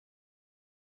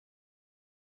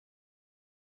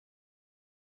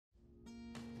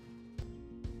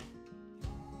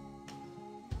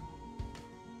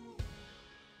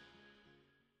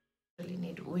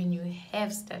when you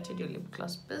have started your lip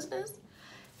gloss business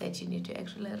that you need to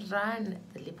actually run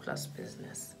the lip gloss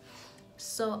business.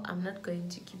 So I'm not going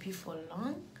to keep you for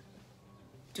long.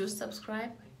 Do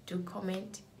subscribe, do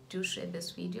comment, do share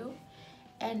this video,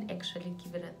 and actually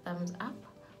give it a thumbs up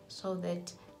so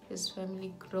that this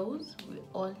family grows. We're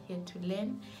all here to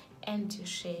learn and to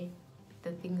share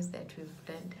the things that we've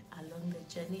learned along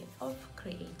the journey of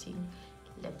creating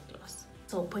lip gloss.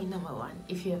 So point number one,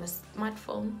 if you have a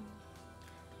smartphone,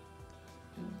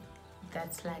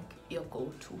 that's like your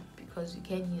go-to, because you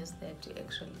can use that to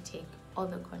actually take all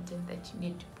the content that you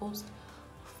need to post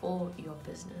for your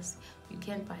business. You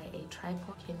can buy a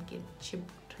tripod, you can get cheap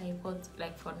tripods,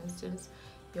 like for instance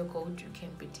your go-to can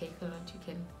be Takealot. You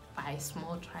can buy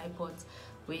small tripods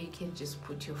where you can just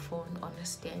put your phone on a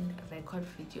stand, record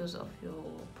videos of your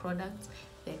products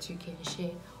that you can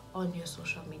share on your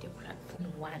social media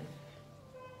platform. One,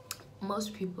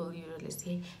 most people usually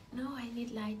say, no, I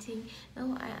need lighting, I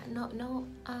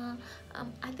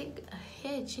think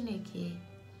here Chineke,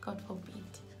 God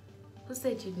forbid, who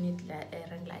said you need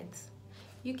ring lights?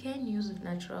 You can use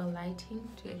natural lighting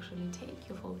to actually take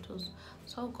your photos.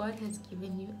 So God has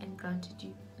given you and granted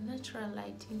you natural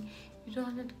lighting. You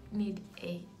don't need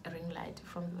a ring light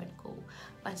from the word go,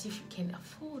 but if you can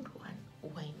afford one,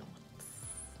 why not?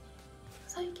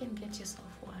 So you can get yourself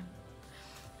one.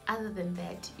 Other than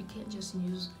that, you can just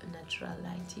use natural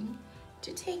lighting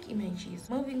to take images.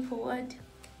 Moving forward,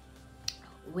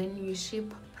 when you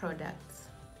ship products,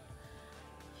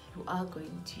 you are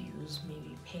going to use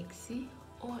maybe Pexi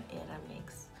or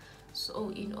Aramex.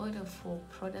 So in order for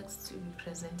products to be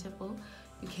presentable,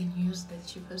 you can use the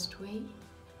cheapest way.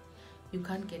 You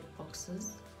can't get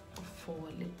boxes for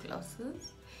lip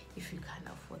glosses if you can't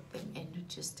afford them and you're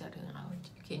just starting out.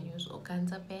 You can use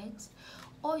organza bags,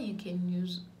 or you can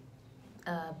use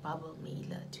a bubble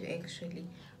mailer to actually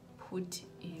put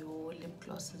your lip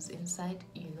glosses inside.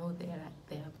 You know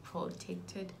they're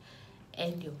protected,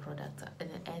 and your products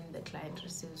and the client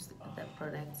receives the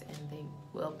products and they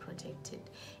well protected,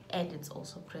 and it's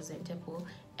also presentable,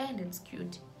 and it's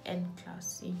cute and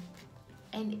classy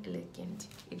and elegant.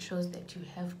 It shows that you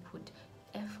have put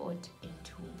effort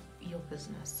into your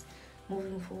business.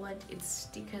 Moving forward, it's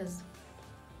stickers.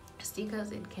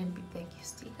 Stickers, it can be thank you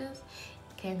stickers,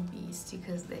 it can be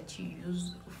stickers that you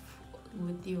use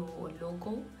with your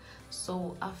logo.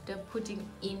 So after putting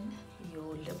in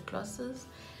your lip glosses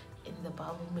in the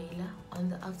bubble mailer, on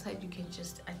the outside you can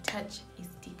just attach a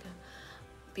sticker,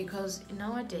 because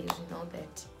nowadays you know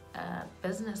that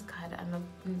business cards are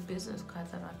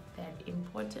not that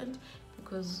important,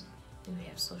 because we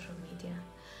have social media,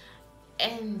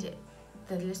 and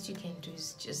the least you can do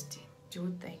is just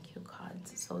do thank you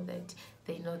cards so that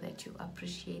they know that you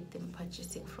appreciate them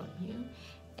purchasing from you,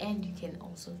 and you can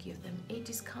also give them a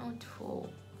discount for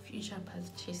future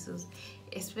purchases.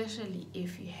 Especially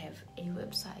if you have a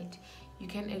website, you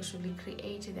can actually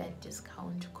create that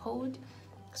discount code,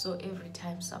 so every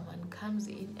time someone comes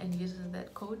in and uses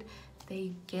that code,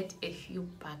 they get a few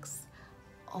bucks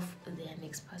off their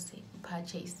next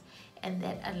purchase, and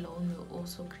that alone will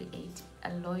also create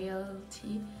a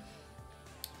loyalty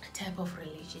type of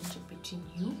relationship between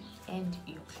you and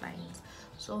your clients.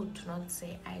 So do not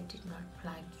say I did not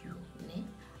plug you, ne?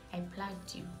 I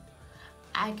plugged you.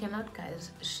 I cannot,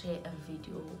 guys, share a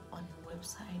video on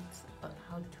websites, on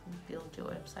how to build your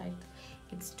website.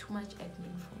 It's too much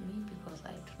admin for me because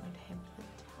I do not have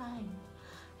the time,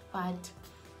 but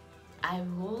I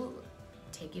will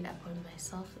take it upon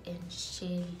myself and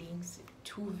share links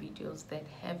to videos that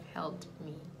have helped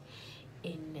me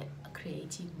in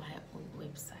creating my own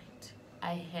website.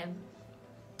 I have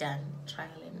done trial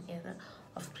and error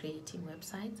of creating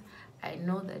websites. I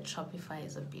know that Shopify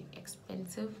is a bit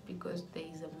expensive because there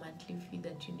is a monthly fee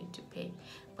that you need to pay,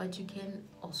 but you can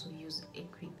also use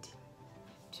Equid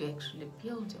to actually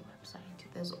build your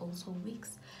website. There's also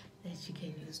Wix that you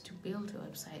can use to build your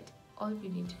website. All you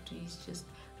need to do is just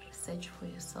research for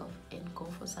yourself and go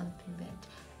for something that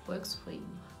works for you.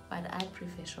 But I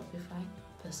prefer Shopify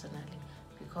personally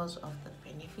because of the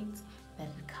benefits that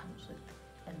it comes with,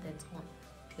 and that's all,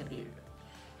 period.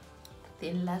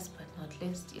 Then last but not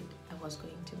least, I was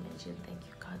going to mention thank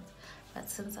you cards, but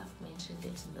since I've mentioned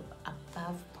it in the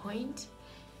above point,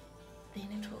 then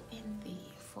it will end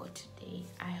there for today.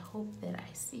 I hope that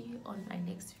I see you on my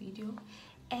next video,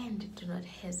 and do not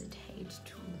hesitate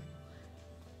to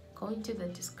go into the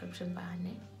description bar,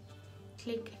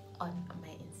 click on my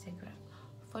Instagram,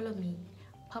 follow me,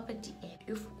 pop a DM.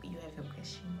 If you have a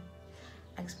question,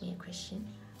 ask me a question,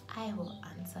 I will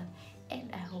answer. And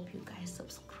I hope you guys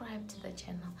subscribe to the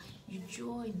channel, you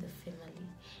join the family,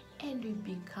 and we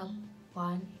become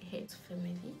one hit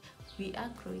family. We are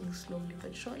growing slowly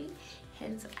but surely,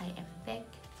 hence I am back,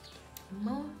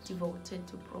 more devoted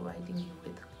to providing you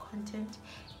with content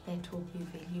that will be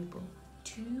valuable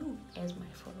to you as my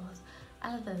followers.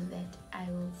 Other than that, I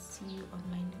will see you on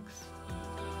my next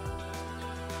video.